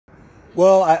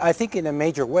Well, I think in a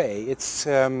major way. It's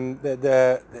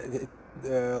the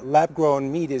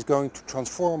lab-grown meat is going to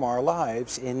transform our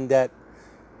lives in that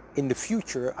in the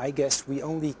future, I guess we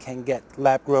only can get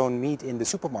lab-grown meat in the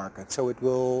supermarket. So it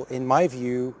will, in my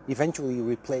view, eventually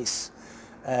replace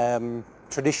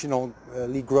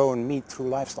traditionally grown meat through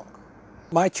livestock.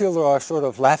 My children are sort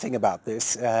of laughing about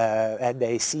this, and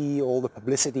they see all the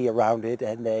publicity around it,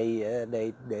 and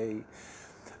they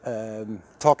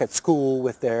talk at school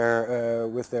with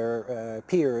their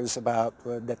peers about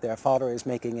that their father is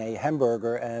making a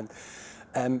hamburger,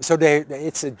 and so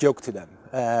it's a joke to them.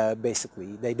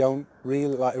 Basically, they don't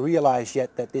realize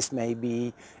yet that this may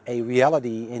be a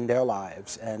reality in their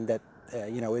lives, and that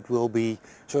it will be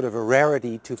sort of a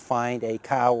rarity to find a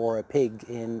cow or a pig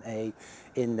in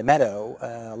the meadow,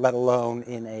 let alone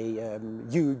in a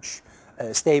huge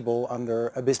stable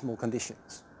under abysmal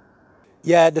conditions.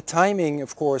 Yeah, the timing,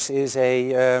 of course, is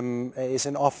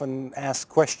an often asked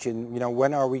question.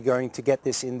 When are we going to get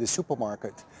this in the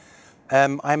supermarket?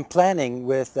 I'm planning,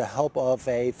 with the help of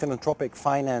a philanthropic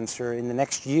financer, in the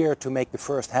next year to make the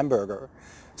first hamburger.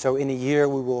 So in a year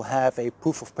we will have a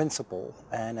proof of principle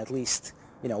and at least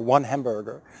one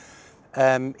hamburger.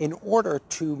 In order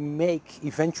to make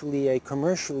eventually a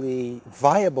commercially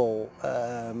viable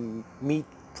meat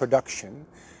production,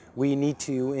 we need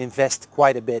to invest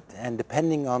quite a bit, and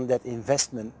depending on that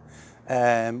investment,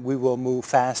 we will move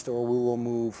fast or we will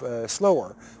move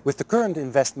slower. With the current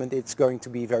investment, it's going to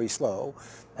be very slow.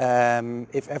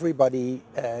 If everybody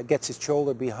gets its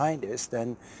shoulder behind us,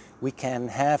 then we can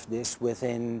have this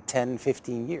within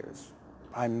 10-15 years.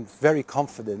 I'm very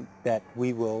confident that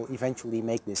we will eventually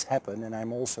make this happen, and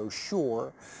I'm also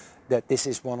sure that this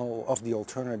is one of the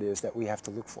alternatives that we have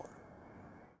to look for.